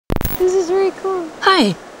This is really cool.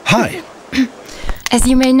 Hi. Hi. As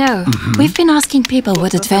you may know, we've been asking people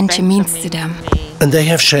what adventure means to them. And they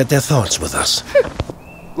have shared their thoughts with us.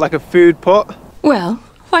 Like a food pot? Well,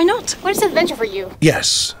 why not? What is adventure for you?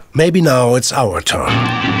 Yes, maybe now it's our turn.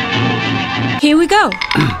 Here we go.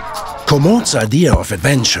 Komoot's idea of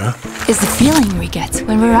adventure, Is the feeling we get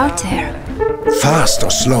when we're out there. fast or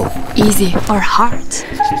slow. Easy or hard.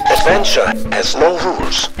 Adventure has no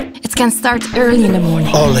rules. It can start early in the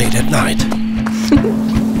morning. Or late at night.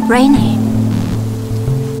 Rainy.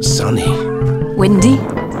 Sunny, Windy.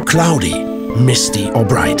 cloudy, misty or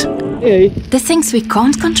bright. The things we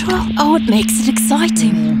can't control. Oh, it makes it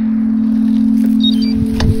exciting.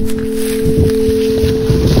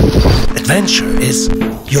 Adventure is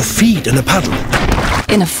your feet in a puddle,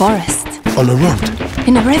 In a forest. on a road,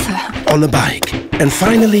 In a river. on a bike, and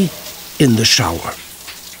finally, in the shower.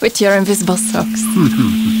 With your invisible socks.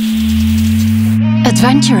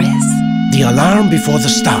 Adventure is. The alarm before the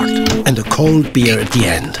start and a cold beer at the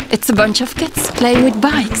end. It's a bunch of kids playing with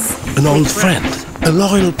bikes. An old friend, a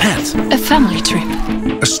loyal pet, A family trip.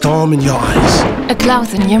 a storm in your eyes, A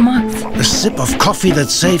cloud in your mouth. a sip of coffee that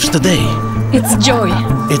saves the day. It's joy.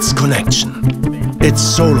 It's connection. It's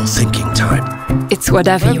solo thinking time. It's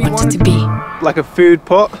whatever you want it to be. Like a food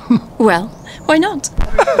pot? Well, why not?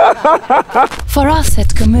 For us at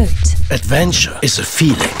Komoot, Adventure is a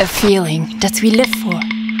feeling. a feeling that we live for.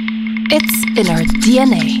 It's in our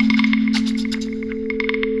DNA.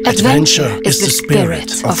 Adventure is the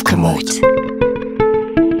spirit of Komoot.